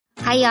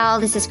Hi, y'all.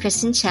 This is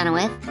Kristen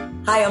Chenoweth.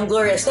 Hi, I'm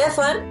Gloria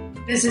Stefan.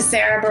 This is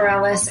Sarah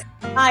Bareilles.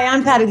 Hi,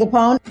 I'm Patti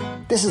LuPone.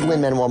 This is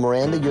Lin-Manuel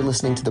Miranda. You're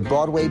listening to the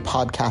Broadway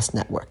Podcast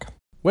Network.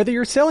 Whether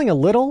you're selling a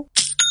little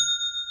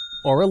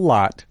or a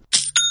lot,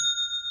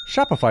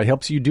 Shopify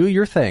helps you do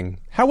your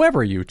thing,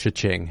 however you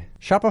cha-ching.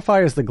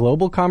 Shopify is the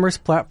global commerce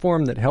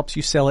platform that helps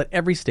you sell at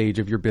every stage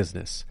of your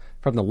business.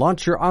 From the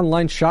launch your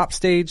online shop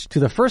stage to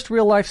the first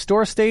real-life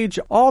store stage,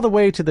 all the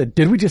way to the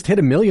did we just hit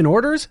 1 million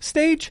orders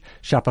stage,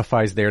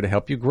 Shopify's there to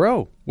help you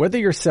grow. Whether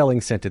you're selling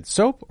scented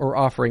soap or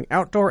offering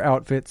outdoor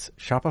outfits,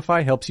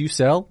 Shopify helps you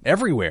sell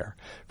everywhere.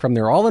 From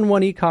their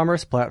all-in-one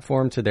e-commerce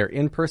platform to their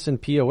in-person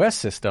POS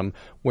system,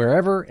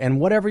 wherever and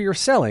whatever you're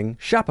selling,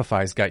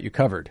 Shopify's got you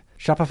covered.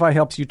 Shopify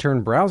helps you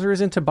turn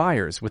browsers into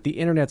buyers with the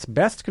internet's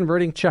best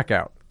converting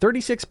checkout,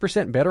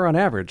 36% better on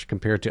average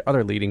compared to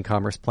other leading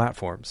commerce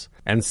platforms.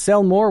 And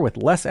sell more with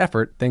less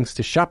effort thanks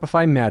to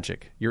Shopify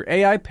Magic, your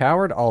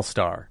AI-powered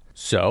all-star.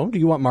 So, do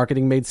you want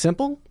marketing made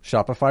simple?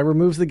 Shopify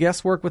removes the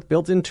guesswork with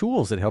built-in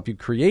tools that help you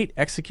create,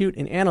 execute,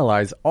 and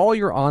analyze all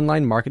your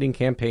online marketing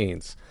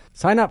campaigns.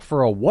 Sign up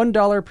for a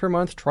 $1 per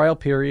month trial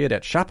period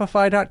at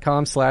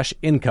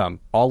shopify.com/income,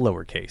 all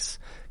lowercase.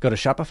 Go to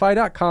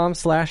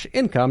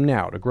shopify.com/income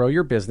now to grow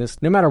your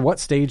business no matter what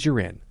stage you're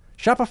in.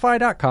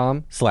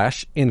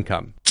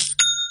 Shopify.com/income.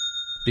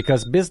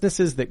 Because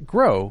businesses that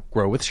grow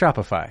with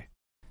Shopify.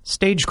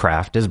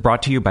 Stagecraft is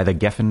brought to you by the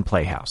Geffen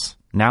Playhouse.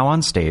 Now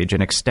on stage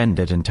and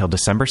extended until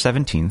December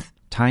 17th,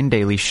 Tyne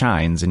Daly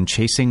shines in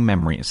Chasing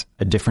Memories,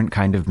 a different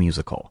kind of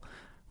musical.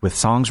 With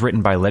songs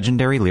written by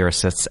legendary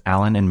lyricists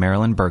Alan and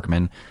Marilyn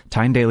Bergman,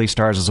 Tyne Daly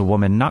stars as a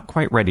woman not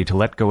quite ready to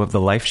let go of the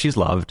life she's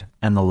loved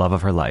and the love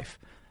of her life.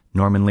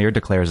 Norman Lear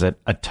declares it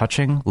a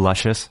touching,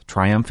 luscious,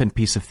 triumphant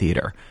piece of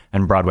theater,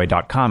 and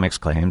Broadway.com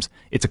exclaims,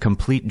 it's a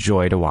complete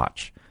joy to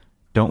watch.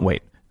 Don't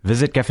wait.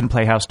 Visit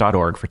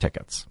GeffenPlayhouse.org for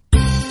tickets.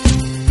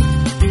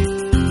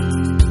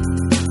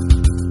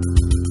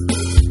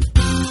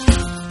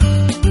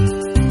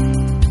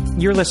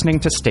 You're listening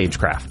to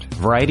Stagecraft,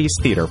 Variety's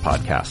theater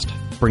podcast,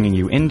 bringing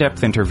you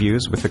in-depth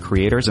interviews with the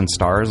creators and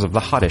stars of the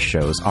hottest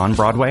shows on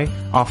Broadway,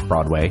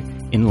 off-Broadway,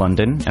 in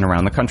London, and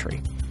around the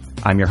country.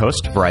 I'm your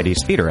host,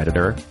 Variety's theater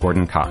editor,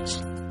 Gordon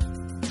Cox.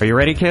 Are you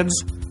ready, kids?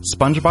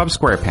 SpongeBob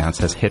SquarePants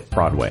has hit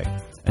Broadway.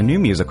 A new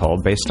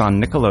musical based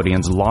on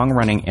Nickelodeon's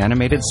long-running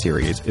animated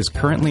series is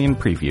currently in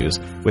previews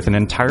with an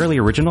entirely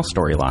original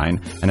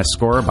storyline and a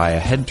score by a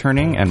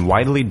head-turning and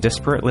widely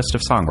disparate list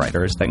of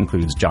songwriters that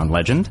includes John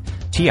Legend,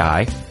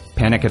 T.I.,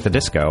 Panic at the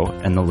Disco,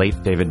 and the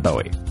late David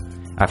Bowie.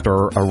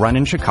 After a run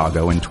in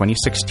Chicago in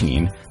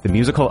 2016, the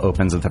musical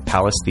opens at the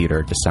Palace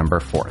Theater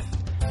December 4th.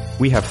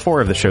 We have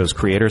 4 of the show's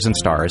creators and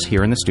stars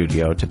here in the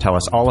studio to tell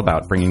us all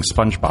about bringing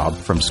SpongeBob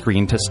from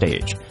screen to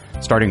stage,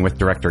 starting with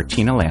director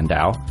Tina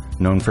Landau,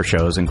 known for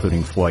shows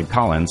including Floyd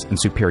Collins and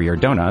Superior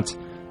Donuts,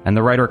 and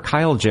the writer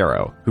Kyle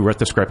Jarrow, who wrote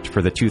the script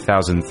for the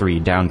 2003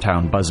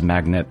 Downtown Buzz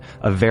Magnet,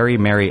 A Very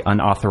Merry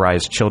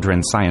Unauthorized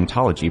Children's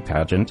Scientology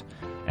Pageant,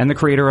 and the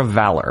creator of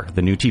Valor,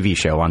 the new TV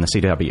show on the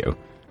CW.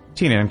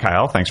 Tina and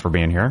Kyle, thanks for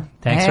being here.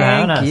 Thanks for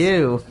having us. Thank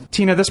you.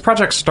 Tina, this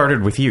project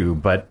started with you,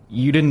 but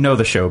you didn't know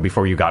the show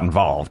before you got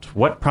involved.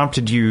 What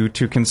prompted you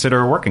to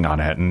consider working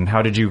on it, and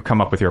how did you come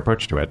up with your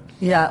approach to it?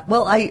 Yeah,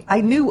 well,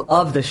 I knew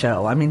of the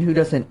show. I mean, who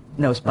doesn't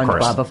know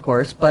SpongeBob, of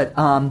course. But,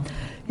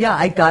 yeah,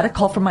 I got a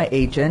call from my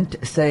agent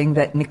saying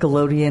that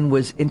Nickelodeon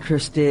was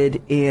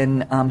interested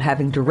in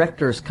having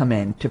directors come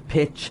in to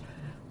pitch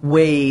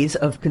ways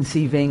of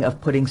conceiving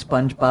of putting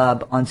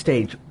SpongeBob on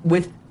stage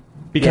with...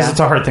 Because it's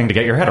a hard thing to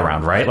get your head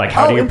around, right? Like,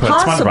 how do you put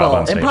SpongeBob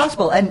on stage?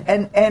 Impossible.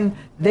 And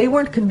they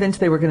weren't convinced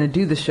they were going to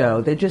do the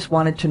show. They just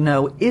wanted to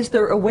know, is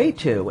there a way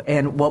to?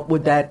 And what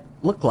would that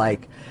look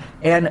like?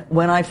 And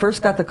when I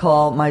first got the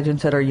call, my agent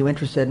said, are you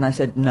interested? And I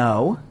said,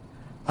 no.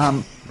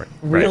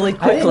 Really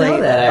quickly. I didn't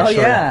know that,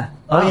 actually.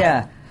 Oh,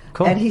 yeah.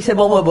 Cool. And he said,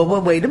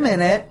 well, wait a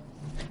minute.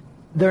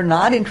 They're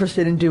not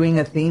interested in doing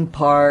a theme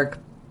park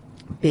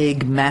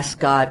big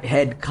mascot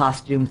head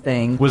costume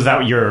thing. Was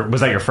that your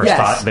first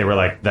thought? They were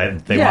like,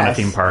 they want a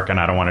theme park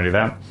and I don't want to do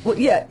that? Well,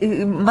 yeah.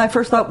 My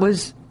first thought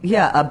was,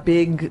 a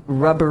big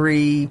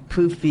rubbery,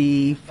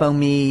 poofy,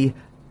 foamy,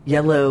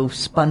 yellow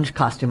sponge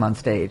costume on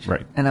stage.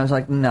 Right. And I was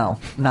like, no,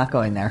 not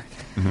going there.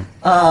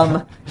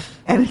 Mm-hmm.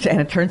 And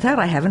it turns out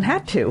I haven't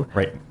had to.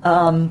 Right.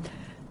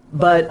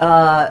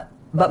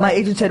 But my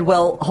agent said,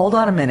 well, hold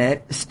on a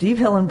minute. Steve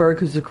Hillenburg,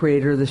 who's the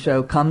creator of the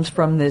show, comes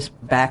from this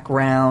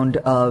background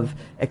of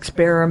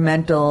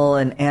experimental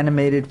and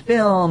animated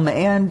film,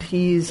 and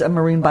he's a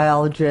marine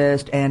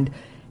biologist, and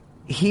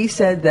he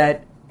said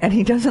that, and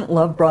he doesn't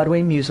love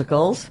Broadway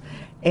musicals,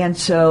 and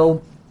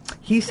so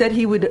he said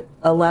he would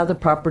allow the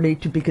property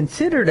to be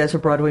considered as a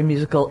Broadway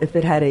musical if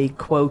it had a,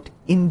 quote,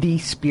 indie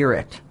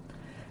spirit.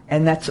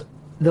 And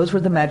those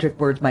were the magic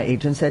words my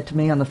agent said to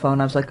me on the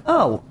phone. I was like,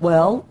 oh,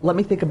 well, let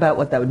me think about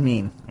what that would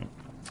mean.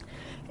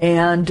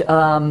 And,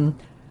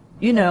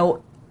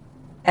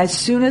 as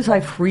soon as I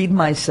freed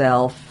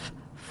myself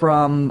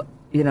from,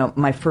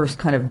 my first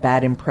kind of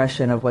bad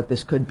impression of what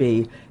this could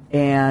be,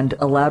 and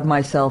allowed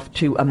myself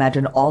to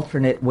imagine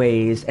alternate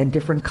ways and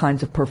different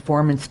kinds of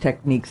performance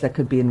techniques that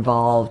could be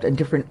involved and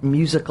different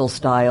musical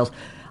styles,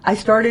 I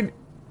started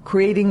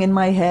creating in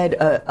my head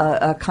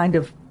a kind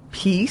of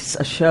piece,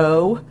 a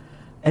show,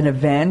 an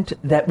event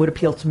that would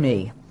appeal to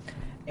me.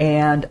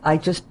 And I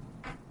just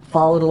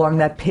followed along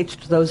that,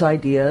 pitched those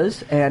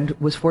ideas, and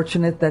was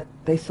fortunate that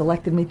they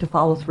selected me to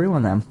follow through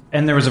on them.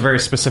 And there was a very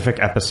specific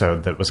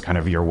episode that was kind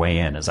of your way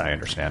in, as I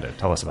understand it.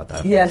 Tell us about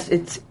that. Yes,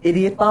 it's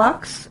Idiot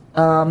Box,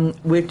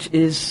 which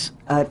is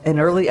an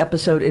early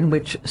episode in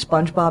which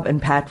SpongeBob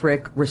and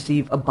Patrick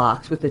receive a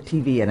box with a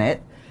TV in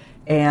it.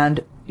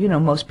 And, you know,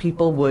 most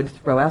people would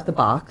throw out the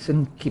box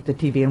and keep the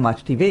TV and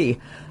watch TV.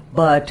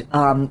 But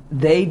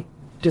they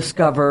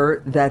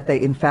discover that they,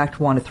 in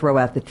fact, want to throw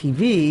out the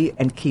TV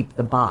and keep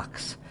the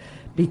box.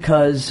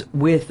 Because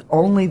with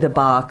only the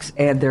box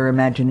and their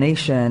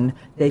imagination,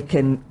 they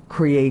can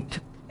create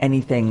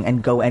anything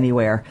and go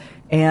anywhere.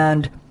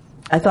 And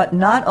I thought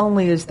not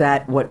only is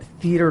that what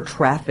theater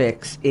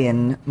traffics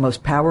in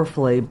most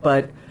powerfully,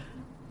 but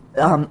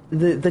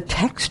the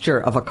texture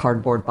of a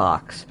cardboard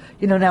box.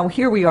 You know, now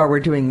here we are, we're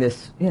doing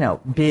this, you know,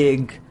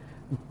 big,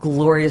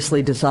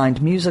 gloriously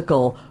designed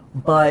musical,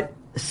 but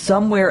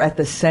somewhere at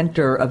the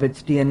center of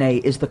its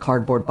DNA is the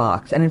cardboard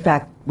box. And in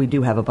fact, we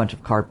do have a bunch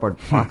of cardboard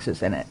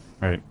boxes in it.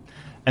 Right.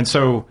 And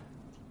so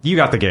you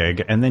got the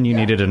gig, and then you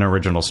needed an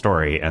original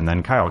story, and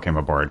then Kyle came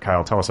aboard.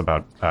 Kyle, tell us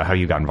about how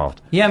you got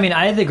involved. Yeah, I mean,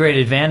 I had the great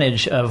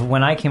advantage of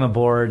when I came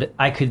aboard,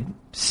 I could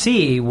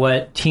see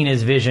what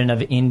Tina's vision of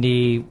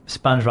indie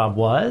SpongeBob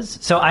was.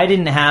 So I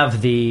didn't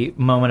have the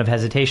moment of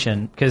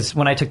hesitation, because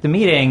when I took the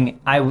meeting,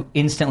 I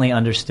instantly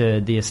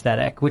understood the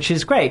aesthetic, which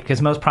is great,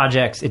 because most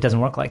projects, it doesn't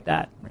work like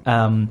that.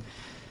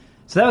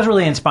 So that was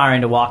really inspiring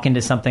to walk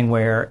into something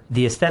where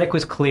the aesthetic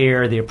was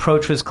clear, the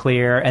approach was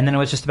clear, and then it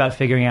was just about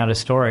figuring out a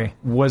story.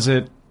 Was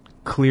it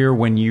clear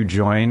when you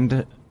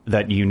joined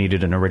that you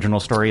needed an original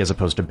story as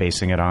opposed to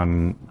basing it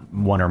on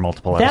one or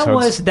multiple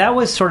episodes? That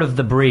was sort of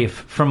the brief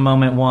from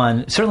moment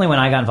one. Certainly when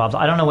I got involved.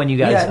 I don't know when you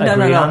guys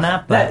agreed on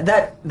that. But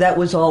that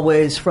was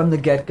always, from the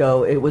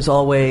get-go, it was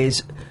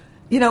always...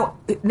 You know,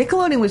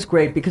 Nickelodeon was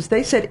great because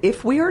they said,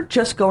 if we are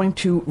just going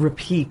to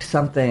repeat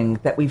something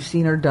that we've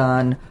seen or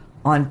done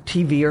on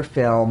TV or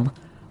film,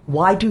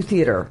 why do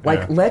theater?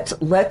 Like, let's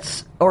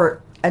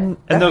and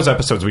those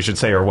episodes, we should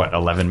say, are what,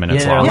 11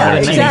 minutes long? Yeah,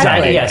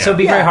 exactly. Yeah, so it'd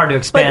be very hard to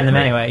expand them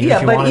anyway.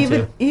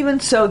 Even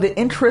so, the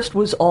interest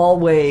was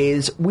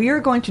always, we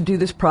are going to do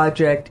this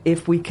project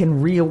if we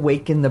can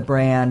reawaken the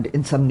brand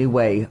in some new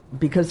way,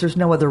 because there's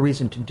no other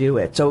reason to do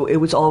it. So it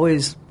was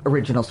always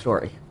original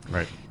story.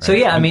 Right. So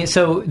yeah, I mean,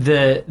 so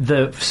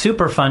the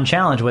super fun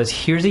challenge was,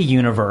 here's a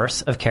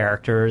universe of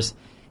characters,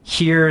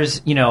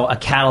 here's, you know, a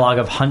catalog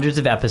of hundreds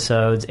of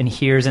episodes, and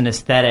here's an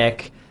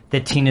aesthetic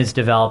that Tina's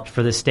developed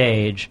for the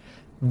stage.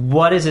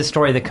 What is a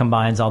story that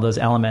combines all those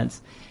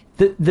elements?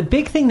 The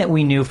big thing that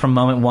we knew from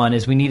moment one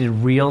is we needed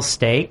real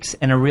stakes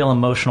and a real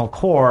emotional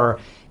core,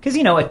 because,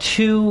 you know, a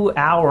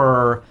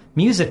 2-hour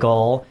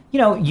musical, you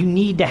know, you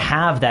need to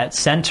have that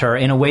center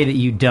in a way that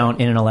you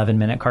don't in an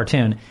 11-minute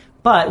cartoon.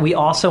 But we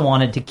also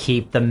wanted to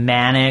keep the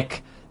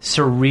manic,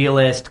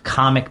 surrealist,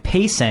 comic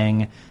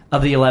pacing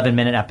of the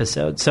 11-minute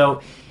episode.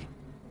 So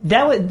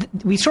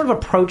we sort of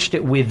approached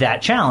it with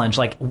that challenge,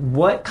 like,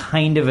 what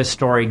kind of a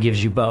story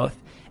gives you both?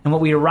 And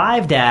what we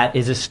arrived at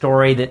is a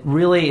story that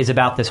really is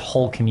about this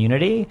whole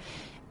community.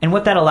 And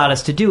what that allowed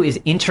us to do is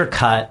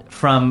intercut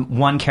from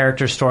one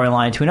character's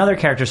storyline to another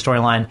character's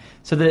storyline.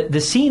 So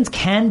the scenes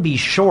can be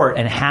short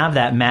and have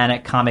that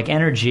manic comic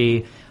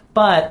energy,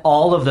 but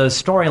all of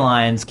those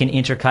storylines can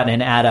intercut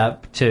and add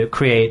up to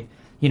create,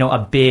 you know, a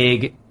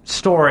big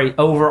story,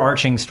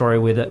 overarching story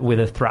with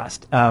a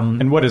thrust.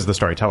 And what is the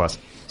story? Tell us.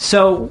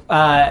 So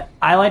I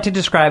like to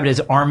describe it as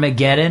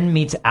Armageddon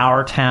meets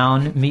Our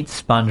Town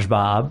meets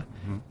SpongeBob.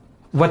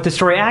 What the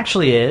story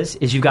actually is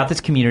you've got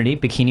this community,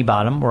 Bikini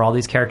Bottom, where all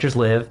these characters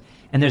live,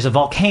 and there's a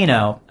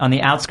volcano on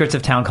the outskirts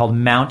of town called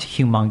Mount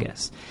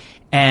Humongous.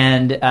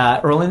 And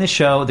early in the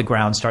show, the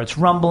ground starts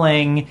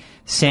rumbling.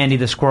 Sandy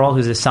the squirrel,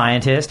 who's a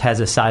scientist,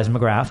 has a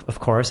seismograph, of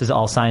course, as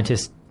all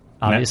scientists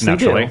obviously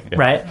do,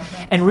 right?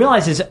 And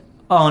realizes,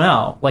 oh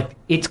no, like,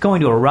 it's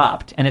going to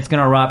erupt, and it's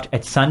going to erupt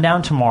at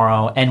sundown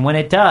tomorrow, and when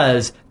it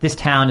does, this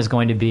town is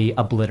going to be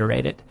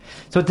obliterated.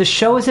 So what the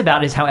show is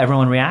about is how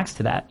everyone reacts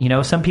to that. You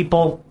know, some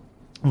people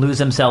lose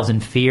themselves in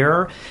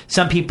fear.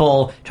 Some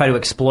people try to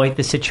exploit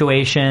the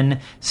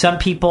situation. Some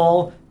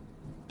people,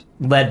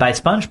 led by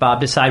SpongeBob,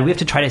 decide we have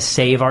to try to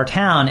save our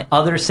town.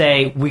 Others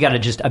say we got to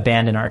just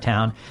abandon our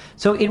town.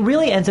 So it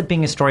really ends up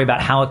being a story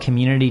about how a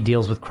community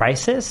deals with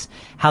crisis,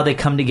 how they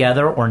come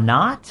together or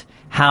not,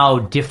 how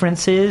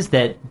differences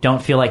that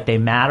don't feel like they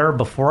matter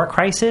before a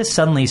crisis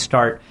suddenly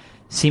start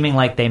seeming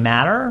like they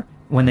matter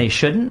when they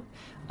shouldn't.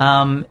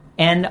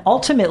 And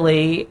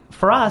ultimately,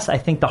 for us, I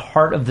think the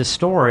heart of the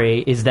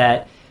story is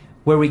that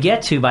where we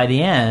get to by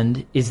the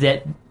end is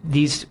that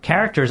these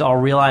characters all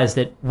realize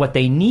that what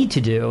they need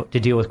to do to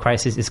deal with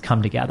crisis is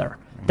come together.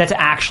 That's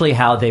actually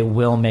how they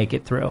will make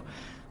it through.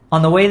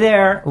 On the way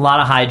there, a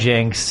lot of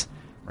hijinks,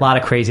 a lot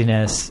of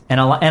craziness, and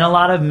a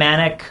lot of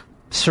manic,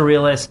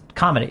 surrealist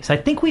comedies. I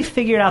think we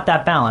figured out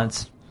that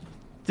balance.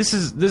 This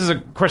is a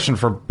question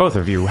for both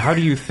of you. How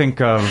do you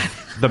think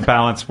of the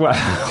balance? What?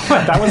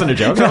 That wasn't a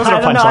joke. That wasn't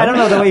a punchline. I don't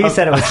know the way you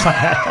said it was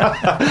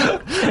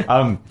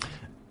fun.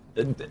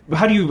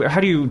 How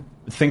do you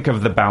think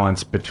of the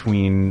balance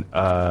between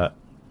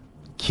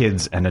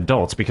kids and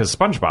adults? Because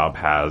SpongeBob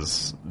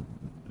has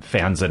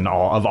fans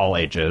of all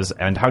ages,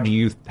 and how did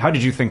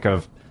you think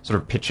of sort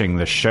of pitching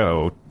the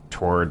show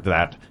toward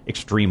that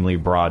extremely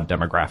broad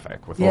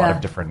demographic with a lot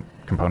of different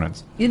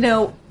components?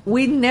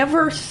 We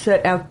never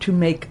set out to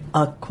make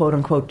a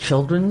quote-unquote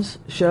children's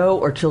show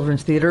or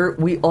children's theater.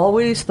 We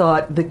always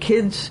thought the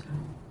kids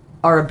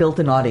are a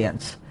built-in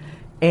audience,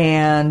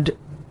 and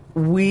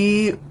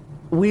we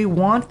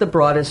want the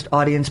broadest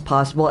audience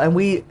possible, and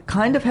we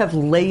kind of have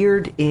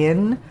layered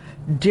in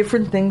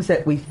different things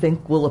that we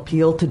think will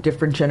appeal to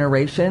different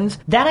generations.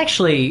 That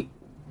actually,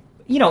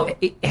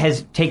 it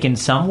has taken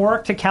some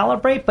work to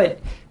calibrate,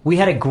 but we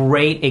had a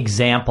great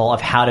example of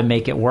how to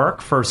make it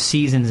work for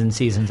seasons and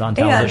seasons on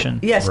television.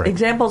 And, yes, right.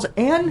 Examples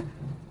and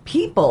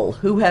people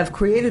who have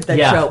created that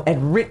show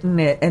and written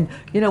it. And,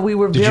 we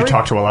were Did you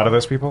talk to a lot of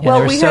those people? Yeah,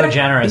 they were so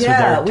generous with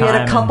their time. We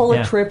had a couple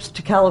of trips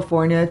to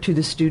California to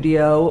the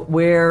studio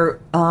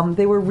where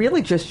they were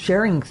really just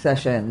sharing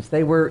sessions.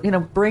 They were,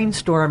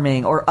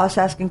 brainstorming or us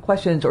asking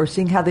questions or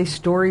seeing how they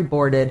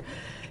storyboarded.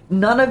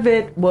 None of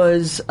it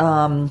was...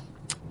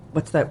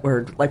 what's that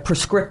word? Like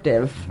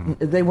prescriptive.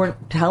 Mm-hmm. They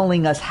weren't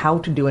telling us how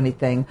to do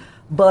anything,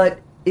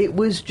 but it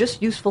was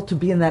just useful to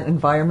be in that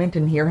environment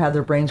and hear how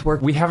their brains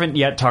work. We haven't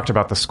yet talked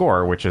about the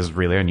score, which is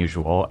really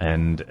unusual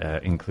and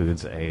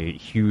includes a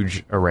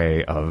huge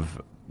array of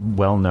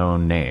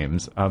well-known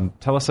names.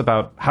 Tell us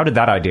about how did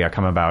that idea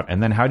come about,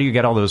 and then how do you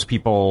get all those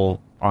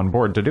people on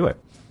board to do it?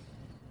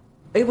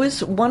 It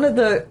was one of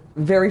the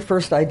very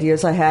first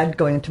ideas I had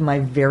going into my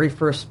very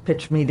first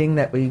pitch meeting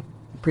that we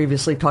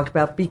previously talked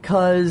about,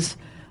 because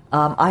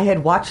I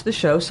had watched the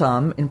show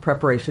some in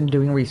preparation,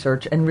 doing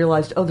research, and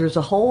realized, there's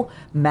a whole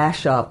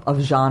mashup of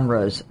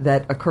genres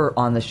that occur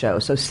on the show.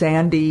 So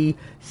Sandy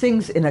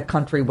sings in a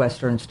country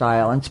western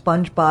style, and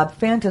SpongeBob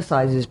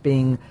fantasizes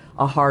being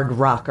a hard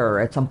rocker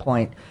at some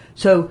point.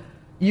 So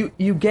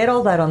you get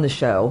all that on the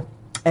show,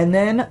 and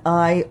then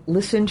I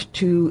listened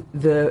to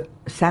the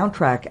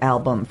soundtrack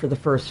album for the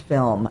first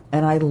film,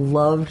 and I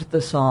loved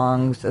the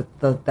songs that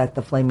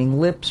the Flaming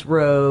Lips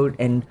wrote,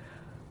 and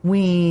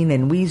Ween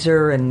and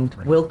Weezer and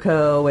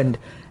Wilco, and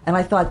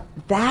I thought,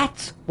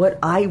 that's what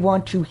I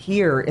want to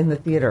hear in the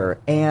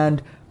theater.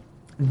 And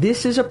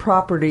this is a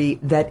property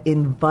that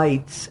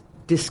invites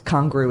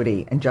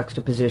discongruity and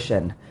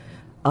juxtaposition.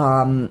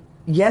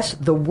 Yes,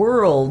 the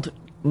world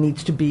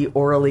needs to be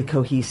orally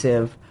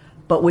cohesive,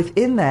 but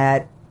within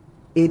that,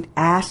 it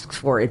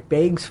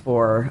begs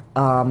for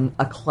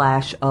a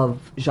clash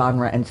of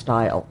genre and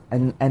style,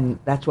 and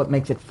that's what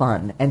makes it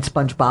fun and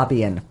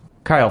SpongeBobian.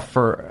 Kyle,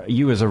 for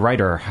you as a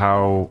writer,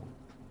 how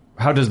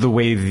does the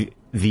way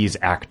these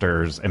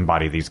actors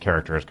embody these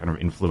characters kind of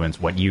influence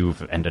what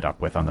you've ended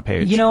up with on the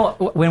page?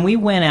 When we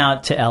went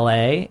out to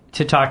LA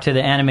to talk to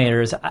the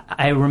animators,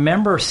 I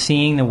remember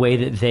seeing the way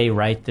that they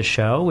write the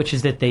show, which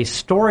is that they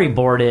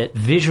storyboard it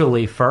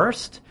visually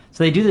first.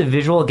 So they do the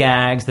visual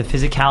gags, the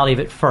physicality of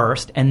it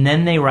first, and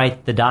then they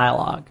write the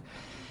dialogue.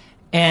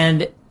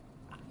 And,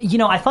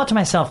 I thought to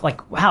myself,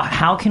 like, wow,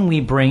 how can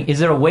we is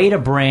there a way to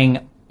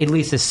bring at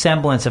least a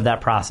semblance of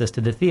that process to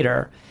the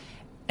theater?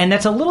 And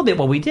that's a little bit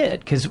what we did,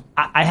 because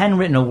I hadn't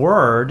written a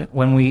word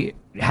when we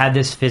had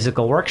this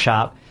physical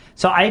workshop.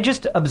 So I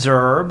just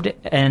observed,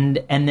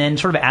 and then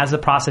sort of as the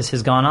process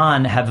has gone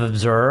on, have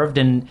observed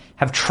and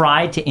have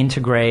tried to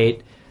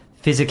integrate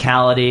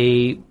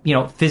physicality,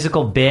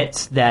 physical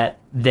bits that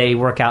they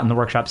work out in the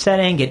workshop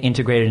setting, get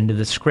integrated into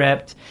the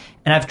script.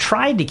 And I've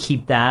tried to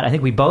keep that, I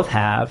think we both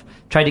have,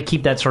 tried to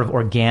keep that sort of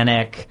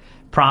organic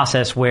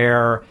process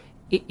where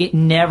it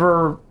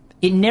never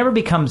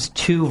becomes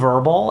too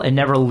verbal. It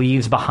never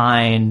leaves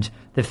behind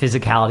the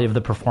physicality of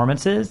the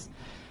performances.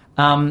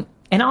 And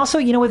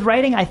also, with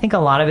writing, I think a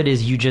lot of it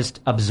is you just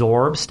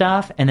absorb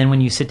stuff, and then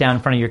when you sit down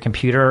in front of your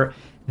computer,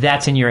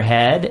 that's in your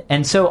head.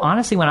 And so,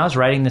 honestly, when I was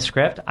writing the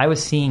script, I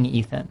was seeing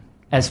Ethan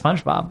as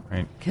SpongeBob.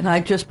 Right. Can I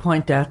just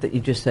point out that you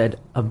just said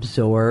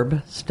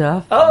absorb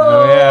stuff?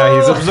 Oh yeah,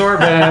 he's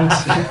absorbent.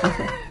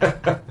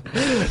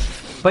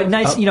 But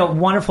nice,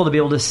 wonderful to be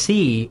able to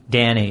see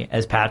Danny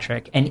as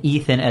Patrick and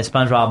Ethan as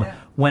SpongeBob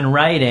when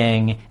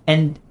writing,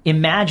 and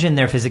imagine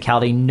their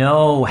physicality,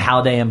 know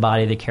how they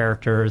embody the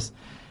characters.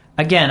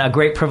 Again, a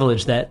great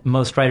privilege that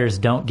most writers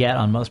don't get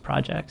on most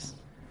projects.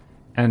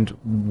 And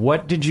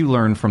what did you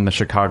learn from the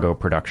Chicago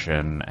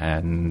production,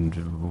 and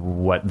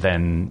what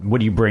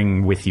do you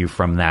bring with you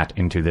from that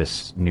into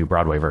this new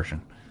Broadway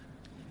version?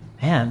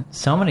 Man,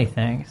 so many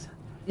things.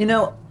 You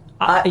answer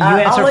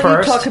I'll let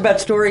first. You talk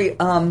about story.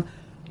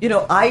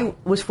 I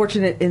was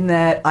fortunate in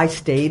that I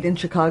stayed in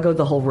Chicago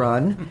the whole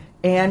run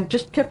and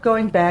just kept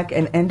going back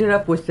and ended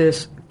up with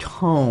this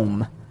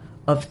tome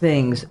of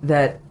things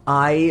that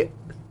I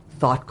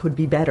thought could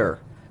be better.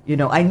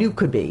 I knew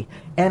could be.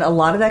 And a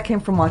lot of that came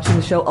from watching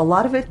the show. A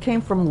lot of it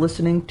came from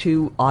listening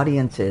to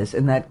audiences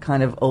in that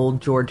kind of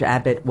old George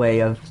Abbott way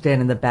of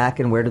stand in the back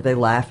and where do they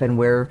laugh and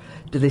where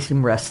do they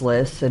seem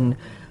restless. And,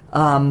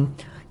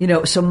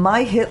 so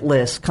my hit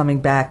list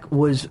coming back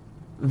was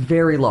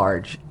very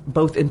large,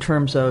 both in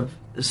terms of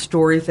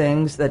story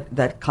things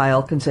that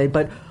Kyle can say,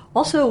 but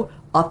also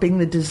upping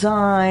the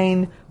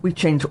design. We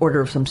changed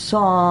order of some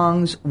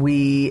songs.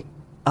 We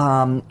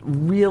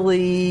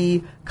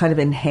really kind of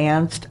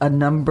enhanced a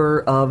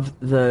number of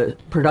the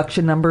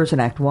production numbers in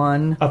Act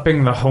 1.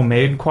 Upping the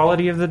homemade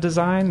quality of the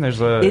design. It's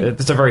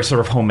a very sort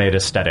of homemade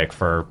aesthetic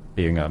for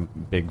being a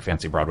big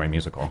fancy Broadway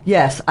musical.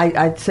 Yes,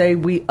 I'd say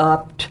we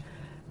upped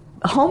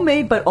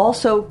homemade, but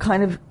also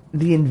kind of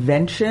the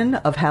invention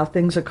of how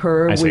things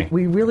occur. I see.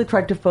 We really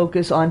tried to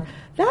focus on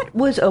that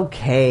was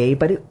okay,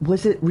 but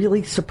was it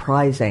really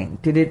surprising?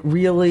 Did it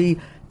really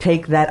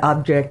take that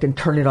object and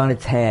turn it on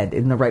its head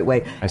in the right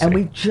way? And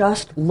we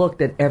just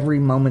looked at every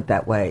moment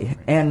that way.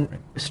 And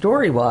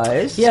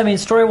story-wise... Yeah, I mean,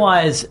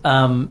 story-wise,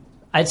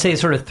 I'd say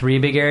sort of three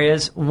big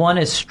areas. One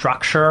is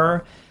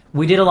structure.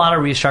 We did a lot of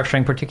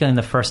restructuring, particularly in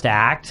the first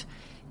act.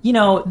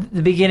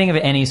 The beginning of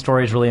any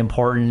story is really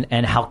important,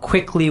 and how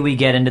quickly we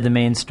get into the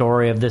main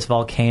story of this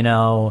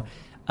volcano.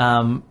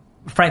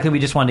 Frankly, we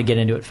just wanted to get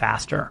into it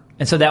faster.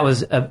 And so that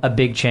was a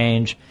big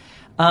change.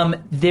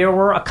 There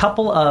were a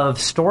couple of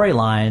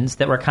storylines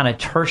that were kind of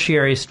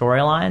tertiary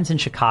storylines in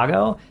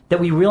Chicago that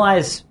we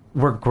realized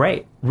were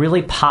great,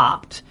 really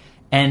popped,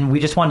 and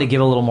we just wanted to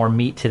give a little more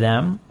meat to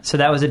them. So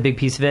that was a big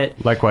piece of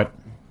it. Like what?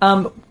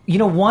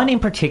 One in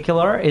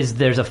particular is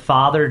there's a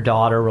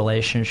father-daughter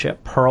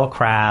relationship, Pearl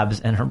Krabs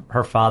and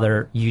her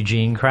father,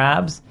 Eugene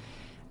Krabs.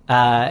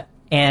 It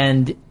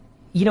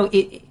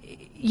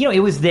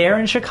was there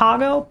in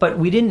Chicago, but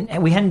we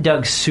hadn't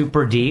dug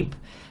super deep.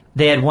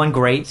 They had one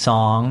great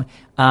song,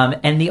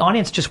 and the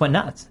audience just went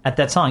nuts at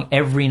that song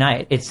every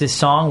night. It's this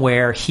song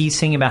where he's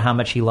singing about how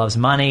much he loves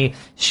money,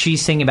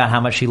 she's singing about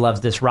how much she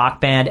loves this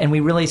rock band, and we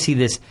really see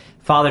this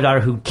father-daughter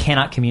who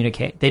cannot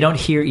communicate. They don't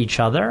hear each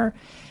other.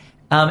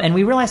 And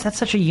we realized that's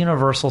such a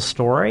universal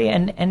story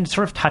and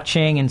sort of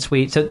touching and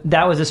sweet. So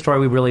that was a story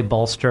we really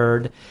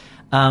bolstered.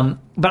 But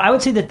I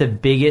would say that the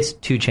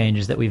biggest two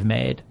changes that we've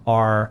made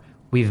are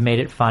we've made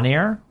it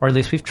funnier, or at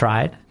least we've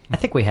tried. I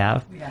think we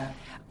have.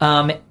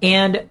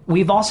 And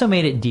we've also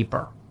made it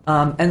deeper.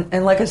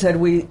 And like I said,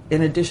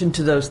 in addition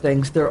to those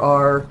things, there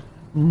are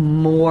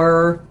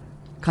more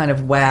kind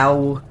of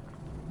wow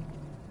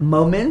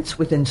moments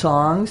within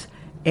songs.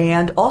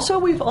 And also,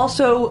 we've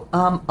also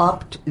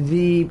upped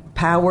the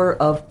power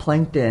of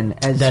Plankton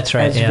as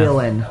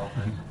villain,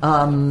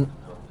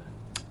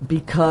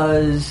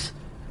 because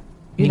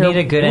you need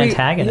a good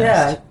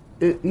antagonist.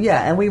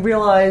 Yeah, and we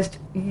realized,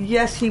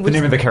 yes, he was... The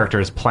name of the character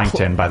is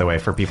Plankton, by the way,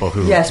 for people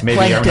who maybe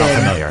Plankton. are not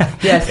familiar.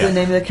 Yes, the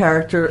name of the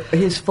character,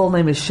 his full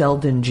name is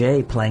Sheldon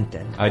J.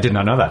 Plankton. I did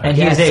not know that. And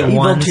he is a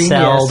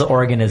one-celled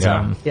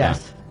organism. Yeah.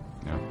 Yes.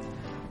 Yeah.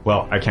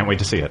 Well, I can't wait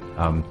to see it.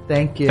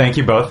 Thank you. Thank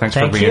you both. Thanks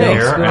for being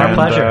here. Our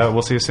pleasure.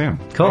 We'll see you soon.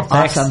 Cool.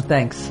 Thanks. Awesome.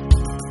 Thanks.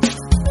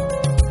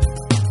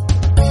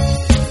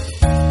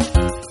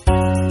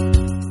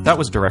 That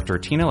was director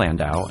Tina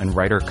Landau and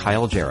writer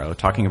Kyle Jarrow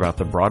talking about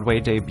the Broadway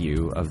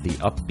debut of the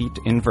upbeat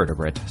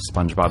invertebrate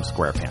SpongeBob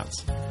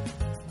SquarePants.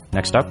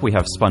 Next up, we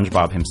have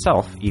SpongeBob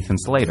himself, Ethan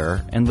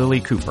Slater, and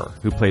Lily Cooper,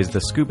 who plays the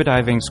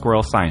scuba-diving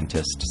squirrel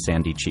scientist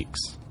Sandy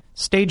Cheeks.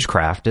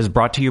 Stagecraft is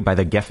brought to you by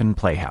the Geffen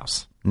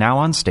Playhouse. Now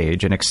on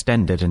stage and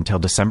extended until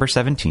December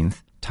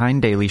 17th, Tyne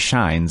Daly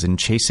shines in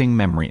Chasing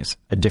Memories,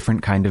 a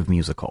different kind of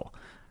musical.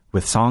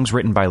 With songs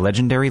written by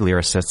legendary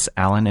lyricists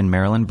Alan and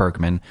Marilyn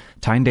Bergman,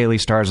 Tyne Daly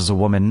stars as a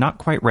woman not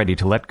quite ready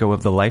to let go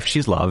of the life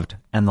she's loved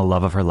and the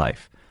love of her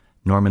life.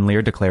 Norman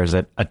Lear declares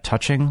it a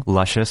touching,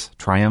 luscious,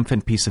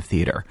 triumphant piece of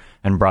theater,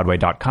 and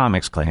Broadway.com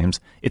exclaims,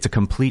 it's a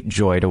complete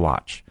joy to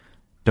watch.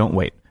 Don't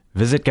wait.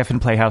 Visit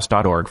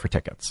GeffenPlayhouse.org for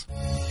tickets.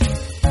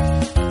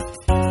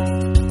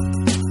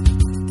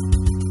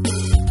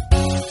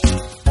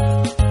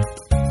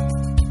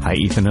 Hi,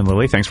 Ethan and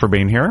Lily. Thanks for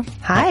being here.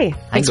 Hi.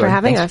 Thanks for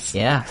having us.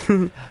 Yeah.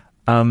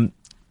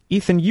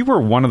 Ethan, you were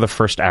one of the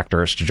first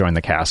actors to join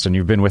the cast, and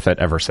you've been with it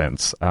ever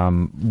since.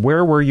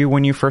 Where were you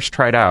when you first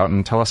tried out?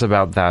 And tell us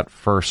about that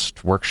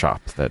first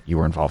workshop that you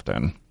were involved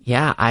in.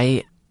 Yeah,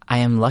 I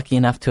am lucky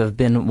enough to have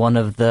been one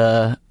of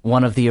the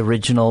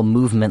original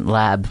Movement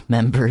Lab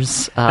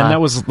members. And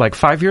that was like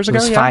 5 years ago?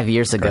 It was 5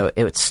 years ago.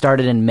 Okay. It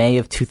started in May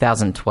of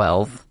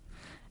 2012.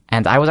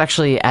 And I was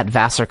actually at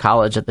Vassar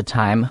College at the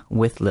time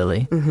with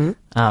Lily. Mm-hmm.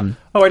 I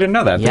didn't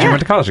know that. Yeah. You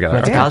went to college together. We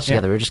went to college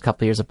together. We were just a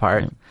couple years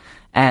apart. Yeah.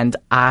 And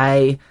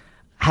I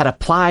had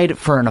applied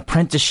for an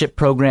apprenticeship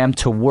program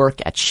to work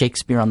at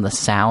Shakespeare on the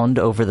Sound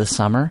over the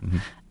summer.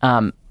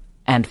 Mm-hmm.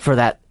 And for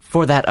that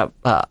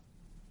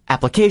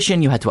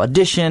application, you had to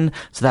audition.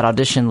 So that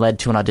audition led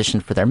to an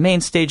audition for their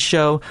main stage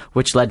show,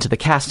 which led to the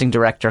casting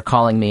director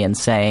calling me and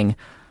saying,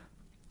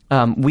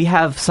 we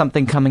have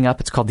something coming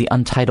up. It's called the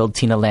Untitled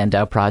Tina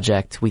Landau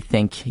Project. We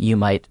think you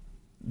might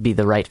be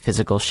the right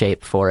physical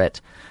shape for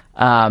it.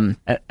 And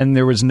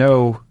there was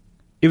no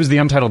It was the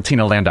Untitled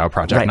Tina Landau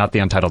Project, Right. not the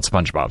Untitled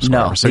SpongeBob score.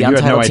 No, so the you had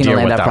Untitled no Tina idea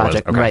what Landau that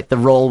Project. was. Okay. Right. The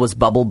role was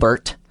Bubble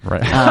Burt.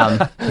 Right.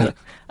 The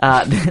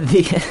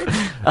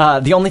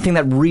only thing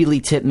that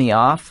really tipped me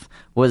off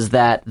was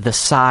that the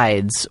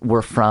sides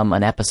were from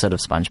an episode of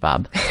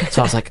SpongeBob.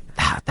 So I was like,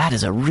 that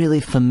is a really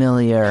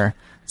familiar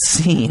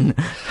scene.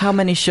 How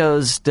many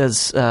shows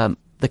does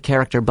the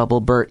character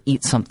Bubble Burt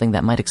eat something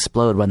that might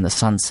explode when the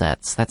sun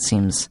sets? That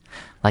seems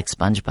like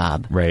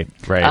SpongeBob. Right.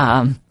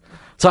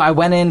 So I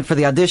went in for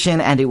the audition,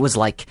 and it was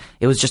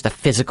just a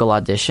physical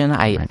audition.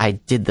 I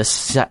did the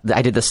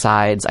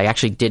sides. I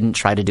actually didn't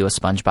try to do a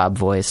SpongeBob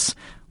voice,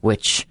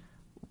 which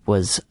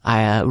was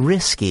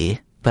risky,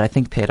 but I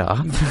think paid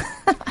off.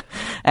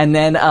 and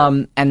then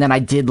I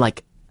did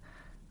like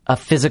a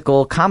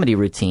physical comedy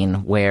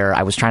routine where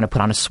I was trying to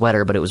put on a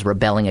sweater, but it was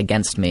rebelling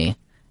against me.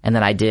 And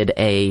then I did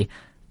a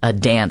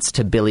dance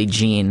to Billie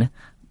Jean,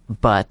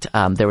 but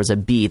there was a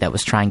bee that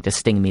was trying to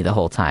sting me the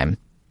whole time.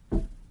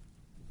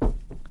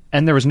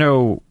 And there was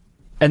no...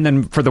 And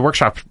then for the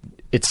workshop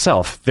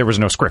itself, there was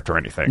no script or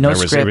anything. No It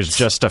script. was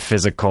just a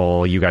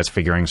physical, you guys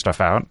figuring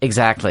stuff out?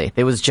 Exactly.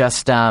 It was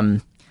just,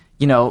 how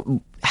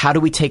do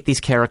we take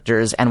these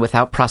characters and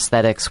without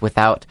prosthetics,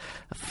 without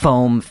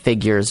foam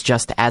figures,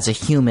 just as a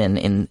human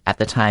in, at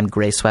the time,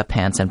 gray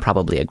sweatpants and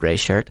probably a gray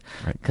shirt,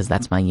 because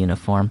that's my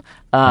uniform.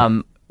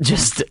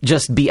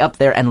 Just be up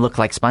there and look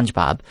like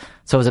SpongeBob.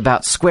 So it was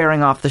about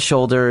squaring off the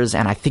shoulders,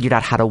 and I figured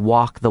out how to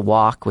walk the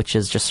walk, which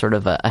is just sort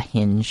of a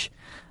hinge.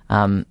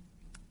 And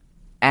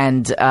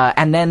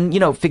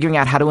then, figuring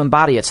out how to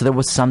embody it. So there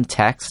was some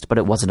text, but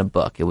it wasn't a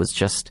book. It was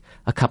just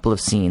a couple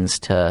of scenes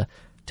to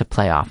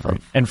play off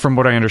of. And from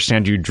what I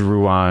understand, you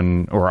drew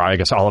on, or I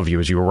guess all of you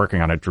as you were working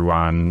on it, drew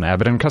on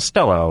Abbott and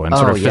Costello and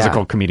sort of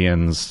physical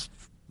comedians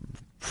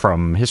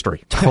from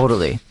history.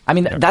 Totally. I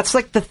mean, that's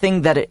like the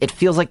thing that it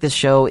feels like this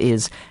show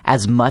is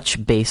as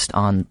much based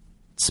on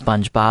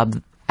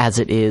SpongeBob as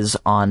it is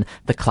on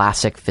the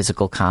classic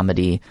physical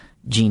comedy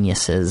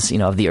geniuses,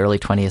 of the early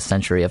 20th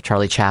century, of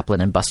Charlie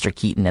Chaplin and Buster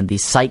Keaton, and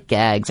these sight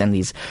gags and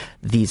these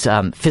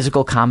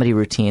physical comedy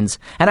routines.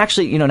 And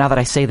actually, now that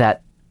I say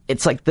that,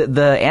 it's like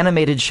the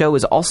animated show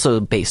is also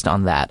based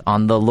on that,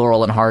 on the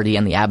Laurel and Hardy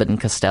and the Abbott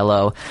and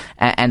Costello,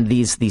 and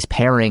these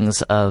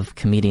pairings of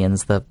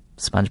comedians, the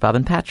SpongeBob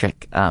and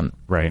Patrick.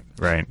 Right,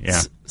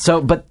 yeah.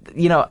 So, but,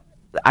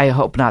 I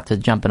hope not to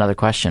jump another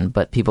question,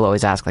 but people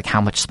always ask, like, how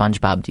much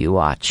SpongeBob do you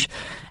watch?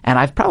 And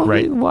I've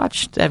probably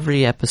watched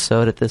every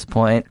episode at this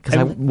point.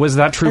 Was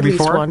that true At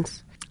before? least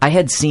once. I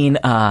had seen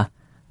at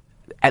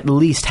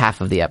least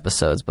half of the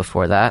episodes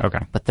before that. Okay.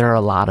 But there are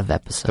a lot of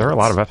episodes. There are a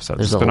lot of episodes.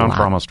 There's It's been a on lot.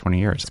 for almost 20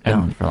 years. It's been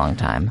on for a long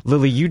time.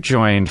 Lily, you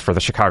joined for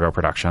the Chicago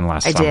production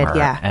last summer. did,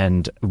 yeah.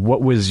 And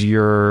what was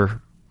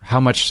your... How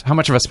much of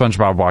a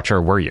SpongeBob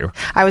watcher were you?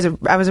 I was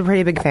a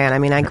pretty big fan. I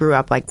mean, I grew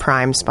up like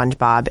prime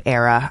SpongeBob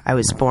era. I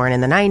was born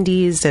in the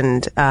 90s,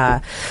 and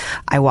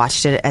I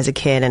watched it as a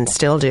kid and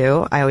still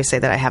do. I always say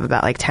that I have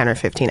about like 10 or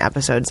 15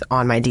 episodes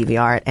on my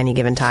DVR at any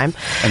given time.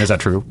 And is that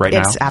true now?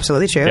 It's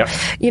absolutely true. Yep.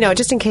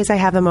 Just in case I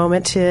have a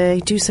moment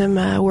to do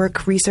some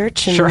work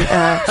research and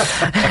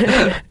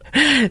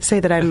say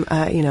that I'm,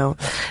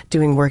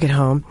 doing work at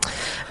home.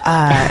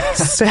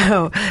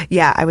 So,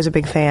 yeah, I was a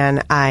big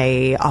fan.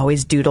 I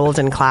always doodled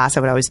in class. I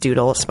would always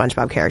doodle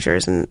SpongeBob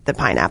characters and the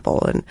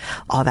pineapple and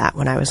all that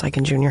when I was like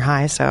in junior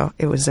high. So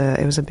it was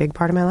a big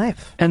part of my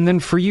life. And then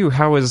for you,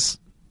 how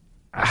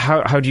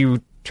do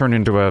you turn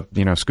into a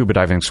scuba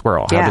diving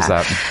squirrel? How does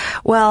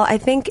that? Well, I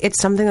think it's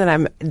something that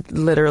I'm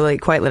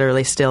quite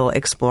literally still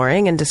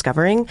exploring and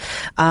discovering.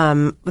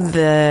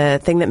 The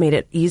thing that made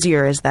it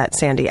easier is that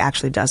Sandy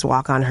actually does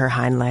walk on her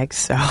hind legs,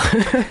 so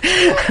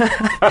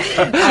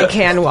I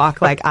can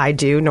walk like I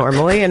do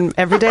normally in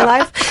everyday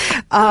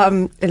life,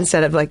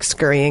 instead of like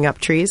scurrying up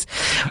trees.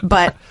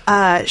 But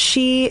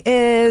she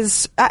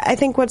is. I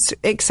think what's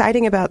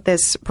exciting about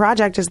this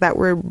project is that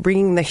we're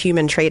bringing the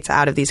human traits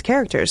out of these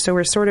characters, so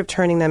we're sort of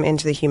turning them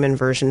into the human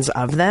versions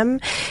of them,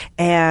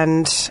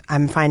 and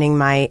I'm finding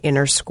my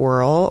inner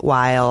squirrel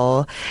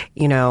while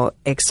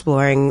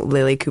exploring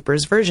Lily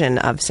Cooper's version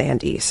of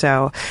Sandy.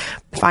 So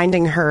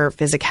finding her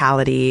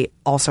physicality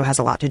also has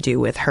a lot to do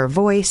with her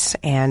voice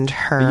and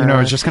her... I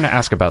was just going to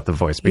ask about the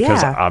voice,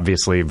 because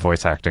obviously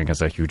voice acting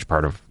is a huge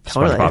part of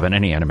SpongeBob in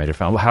any animated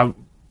film. How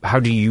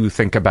do you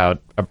think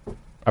about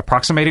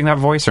approximating that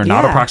voice or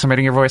not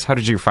approximating your voice? How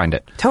did you find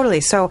it? Totally.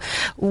 So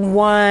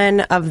one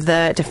of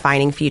the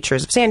defining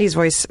features of Sandy's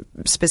voice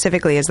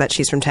specifically is that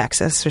she's from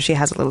Texas. So she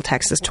has a little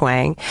Texas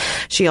twang.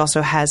 She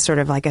also has sort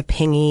of like a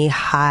pingy,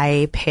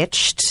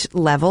 high-pitched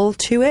level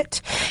to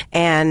it.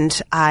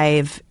 And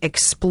I've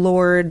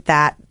explored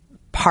that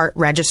part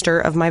register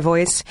of my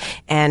voice.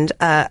 And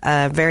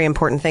a very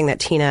important thing that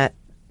Tina,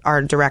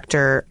 our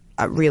director,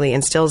 really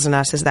instills in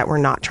us is that we're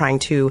not trying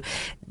to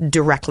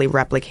directly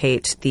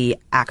replicate the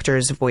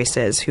actors'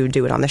 voices who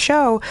do it on the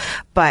show,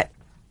 but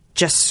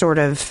just sort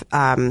of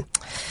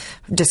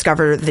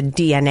discover the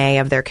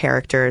DNA of their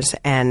characters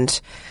and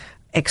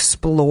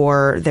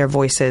explore their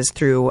voices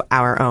through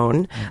our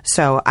own.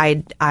 So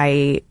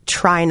I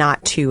try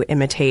not to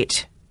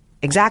imitate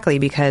exactly,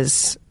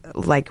 because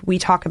like we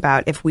talk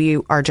about, if we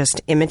are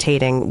just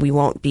imitating, we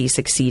won't be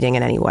succeeding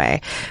in any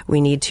way.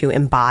 We need to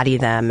embody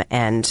them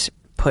and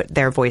put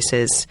their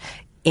voices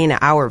in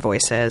our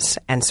voices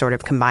and sort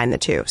of combine the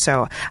two.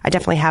 So I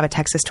definitely have a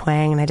Texas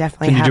twang, and I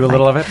definitely Can you have do a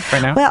little of it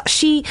right now? Well,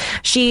 she's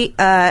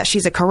a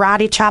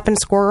karate chopping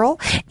squirrel,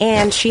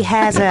 and she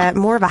has a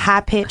more of a high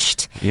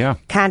pitched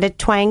kind of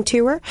twang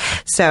to her.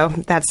 So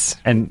that's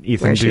and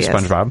Ethan, do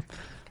SpongeBob.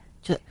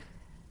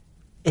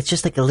 It's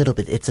just like a little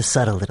bit. It's a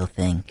subtle little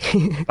thing.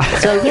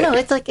 So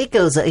it's like it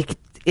goes.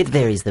 It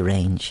varies the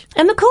range.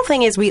 And the cool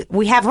thing is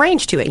we have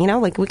range to it.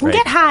 Like we can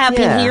get high up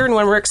in here and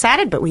when we're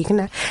excited, but we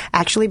can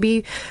actually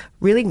be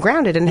really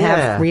grounded and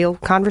have real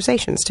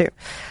conversations too.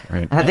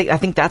 Right. And I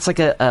think that's like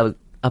a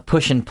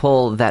push and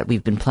pull that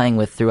we've been playing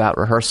with throughout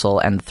rehearsal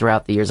and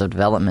throughout the years of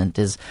development,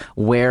 is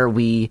where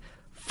we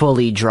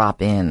fully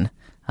drop in.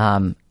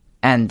 And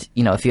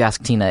if you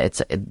ask Tina,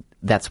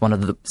 that's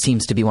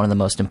seems to be one of the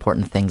most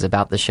important things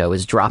about the show,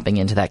 is dropping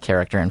into that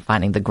character and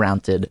finding the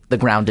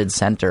grounded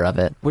center of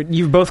it. Well,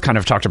 you've both kind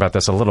of talked about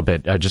this a little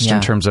bit,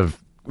 in terms of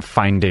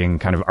finding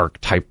kind of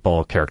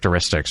archetypal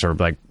characteristics, or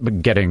like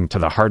getting to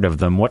the heart of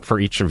them. What for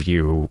each of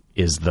you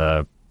is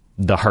the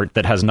heart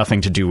that has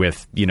nothing to do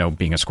with,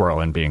 being a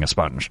squirrel and being a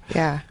sponge?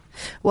 Yeah.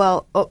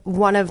 Well,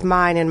 one of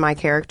mine and my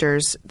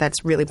characters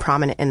that's really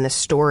prominent in the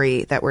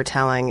story that we're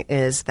telling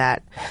is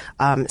that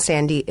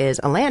Sandy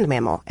is a land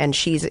mammal, and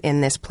she's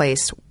in this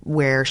place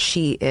where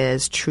she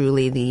is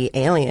truly the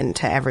alien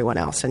to everyone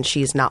else, and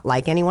she's not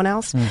like anyone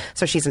else.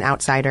 So she's an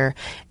outsider,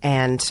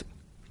 and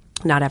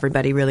not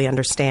everybody really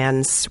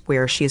understands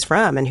where she's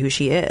from and who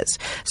she is.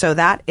 So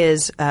that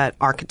is an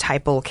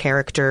archetypal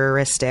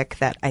characteristic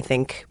that I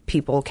think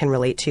people can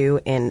relate to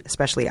in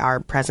especially our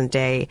present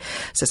day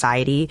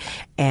society.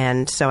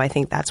 And so I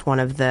think that's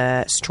one of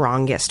the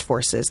strongest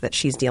forces that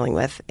she's dealing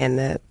with in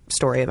the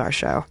story of our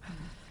show.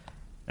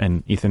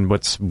 And Ethan,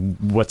 what's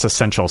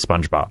essential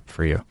SpongeBob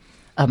for you?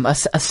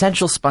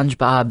 Essential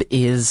SpongeBob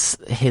is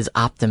his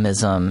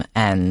optimism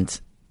and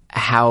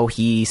how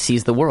he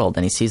sees the world,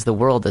 and he sees the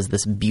world as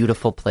this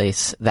beautiful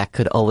place that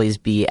could always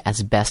be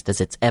as best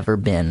as it's ever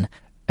been.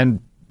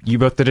 And you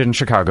both did it in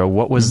Chicago.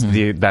 What was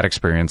that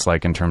experience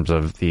like in terms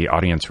of the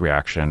audience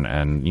reaction?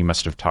 And you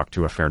must have talked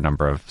to a fair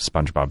number of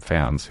SpongeBob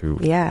fans who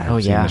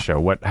have seen the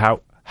show.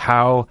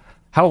 How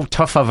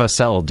tough of a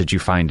sell did you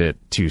find it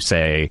to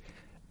say,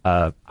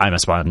 I'm a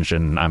sponge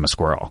and I'm a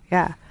squirrel?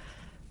 Yeah.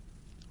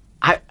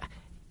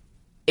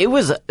 It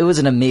was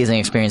an amazing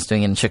experience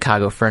doing it in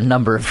Chicago for a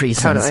number of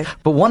reasons. Totally.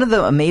 But one of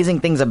the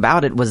amazing things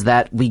about it was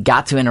that we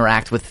got to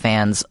interact with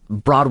fans,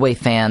 Broadway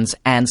fans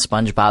and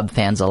SpongeBob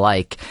fans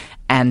alike.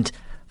 And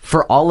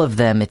for all of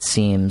them, it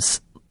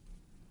seems,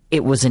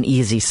 it was an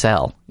easy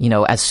sell.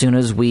 As soon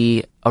as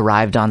we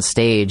arrived on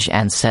stage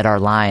and said our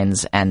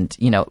lines, and,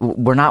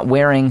 we're not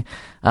wearing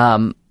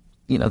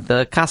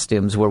the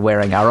costumes. We're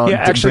wearing our own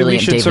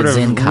brilliant David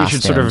Zinn costumes. We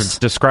should sort of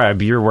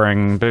describe, you're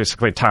wearing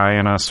basically a tie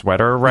and a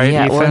sweater, right,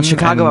 Yeah, Ethan? well, in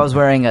Chicago, I was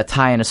wearing a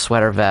tie and a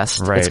sweater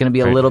vest. Right, it's going to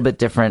be a little bit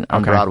different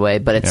on Broadway,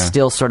 but it's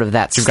still sort of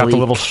that You've sleek.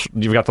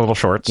 You've got the little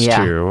shorts,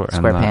 too.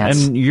 Square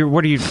pants. And you're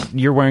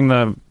wearing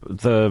the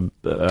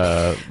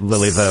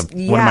Lily,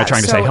 what am I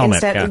trying to say,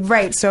 helmet.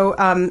 Right. So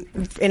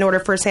in order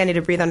for Sandy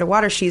to breathe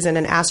underwater, she's in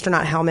an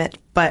astronaut helmet.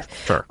 But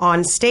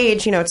on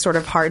stage, it's sort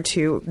of hard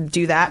to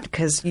do that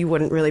because you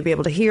wouldn't really be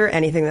able to hear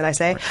anything that I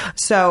say. Right.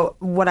 So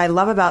what I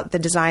love about the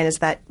design is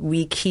that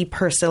we keep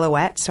her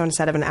silhouette. So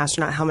instead of an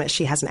astronaut helmet,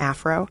 she has an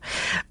afro.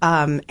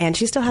 And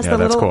she still has the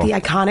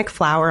iconic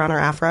flower on her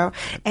afro,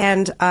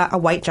 and a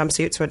white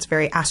jumpsuit. So it's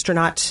very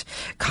astronaut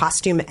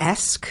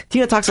costume-esque.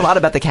 Tina talks a lot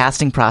about the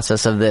casting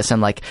process of this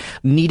and like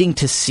needing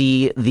to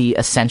see the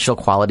essential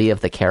quality of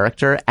the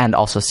character and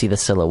also see the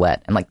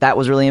silhouette. And like that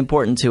was really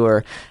important to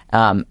her.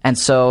 And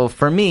so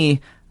for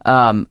me,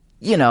 I'm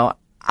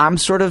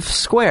sort of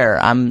square.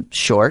 I'm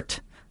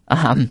short.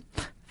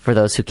 For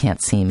those who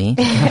can't see me.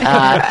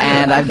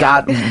 And I've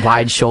got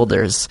wide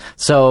shoulders.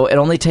 So it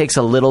only takes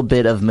a little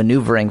bit of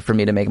maneuvering for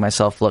me to make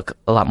myself look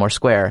a lot more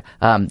square.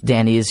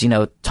 Danny is,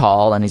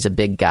 tall and he's a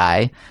big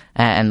guy.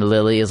 And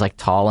Lily is like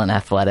tall and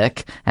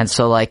athletic. And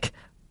so like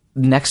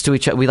next to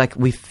each other,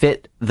 we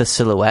fit the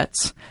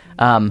silhouettes.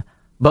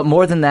 But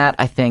more than that,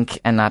 I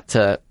think, and not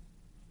to,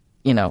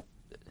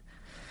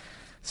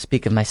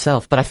 speak of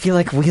myself, but I feel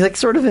like we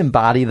sort of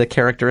embody the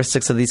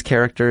characteristics of these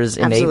characters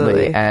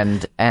innately.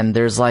 Absolutely. And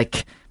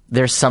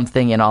there's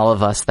something in all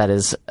of us that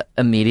is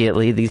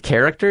immediately these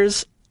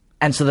characters.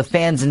 And so the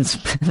fans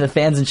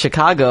in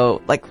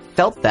Chicago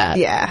felt that.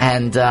 Yeah.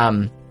 And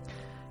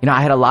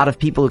I had a lot of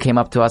people who came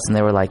up to us and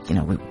they were like,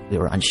 we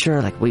were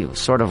unsure, we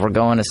sort of were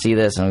going to see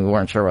this and we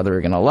weren't sure whether we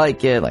were going to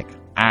like it,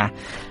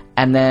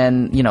 And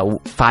then,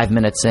 5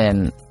 minutes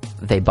in,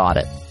 they bought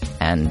it.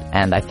 And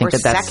I think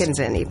that's seconds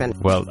in even.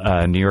 Well,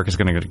 New York is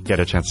going to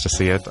get a chance to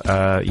see it.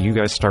 You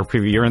guys start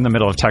preview. You're in the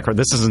middle of tech.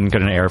 This isn't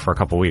going to air for a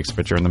couple weeks,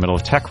 but you're in the middle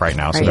of tech right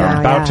now. So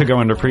they're about to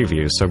go into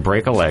preview. So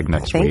break a leg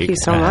next week. Thank you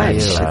so much.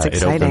 It's exciting.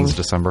 It opens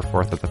December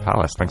 4th at the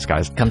Palace. Thanks,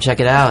 guys. Come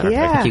check it out.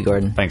 Yeah. Thank you,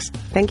 Gordon. Thanks.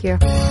 Thank you.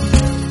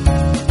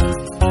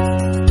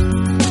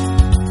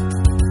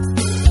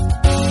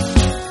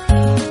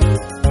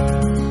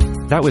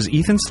 That was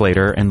Ethan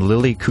Slater and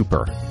Lily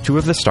Cooper, two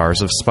of the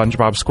stars of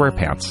SpongeBob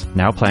SquarePants,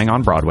 now playing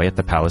on Broadway at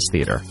the Palace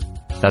Theater.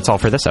 That's all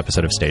for this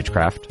episode of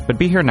Stagecraft, but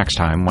be here next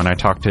time when I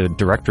talk to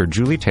director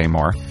Julie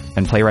Taymor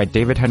and playwright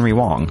David Henry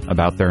Wong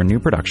about their new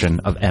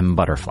production of M.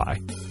 Butterfly.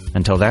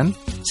 Until then,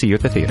 see you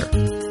at the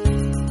theater.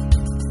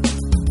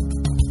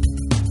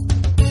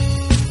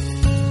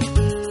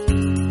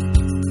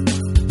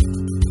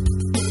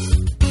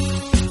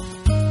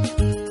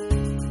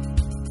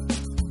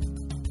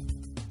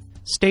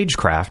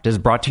 Stagecraft is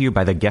brought to you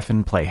by the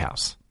Geffen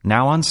Playhouse.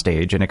 Now on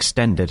stage and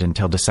extended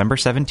until December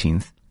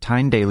 17th,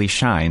 Tyne Daly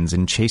shines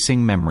in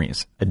Chasing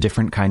Memories, a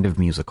different kind of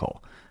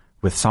musical.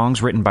 With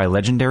songs written by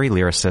legendary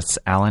lyricists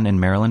Alan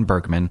and Marilyn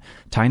Bergman,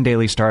 Tyne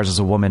Daly stars as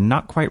a woman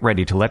not quite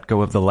ready to let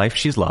go of the life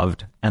she's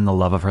loved and the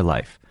love of her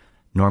life.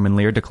 Norman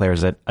Lear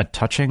declares it a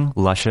touching,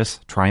 luscious,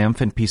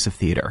 triumphant piece of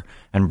theater,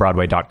 and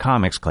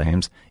Broadway.com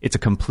exclaims, it's a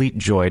complete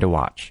joy to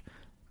watch.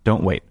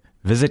 Don't wait.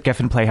 Visit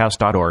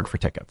GeffenPlayhouse.org for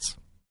tickets.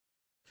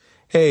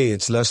 Hey,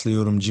 it's Leslie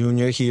Odom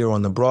Jr. here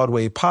on the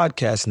Broadway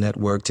Podcast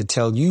Network to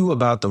tell you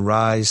about the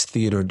Rise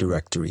Theater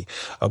Directory,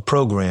 a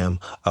program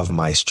of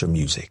Maestro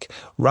Music.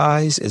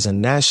 Rise is a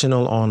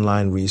national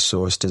online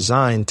resource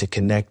designed to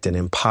connect and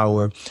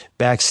empower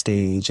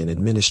backstage and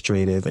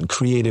administrative and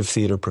creative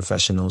theater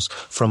professionals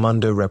from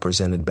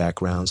underrepresented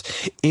backgrounds.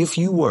 If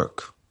you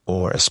work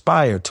or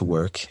aspire to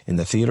work in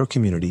the theater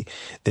community,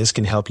 this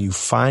can help you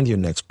find your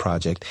next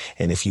project.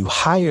 And if you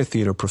hire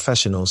theater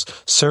professionals,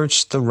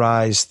 search the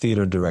Rise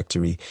Theater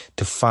Directory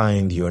to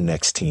find your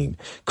next team.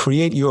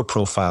 Create your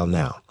profile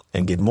now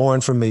and get more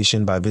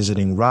information by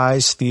visiting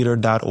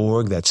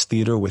risetheater.org. That's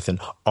theater with an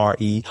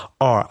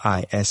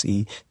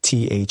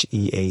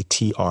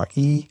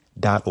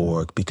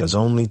RERISETHEATRE.org, because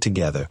only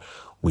together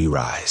we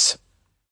rise.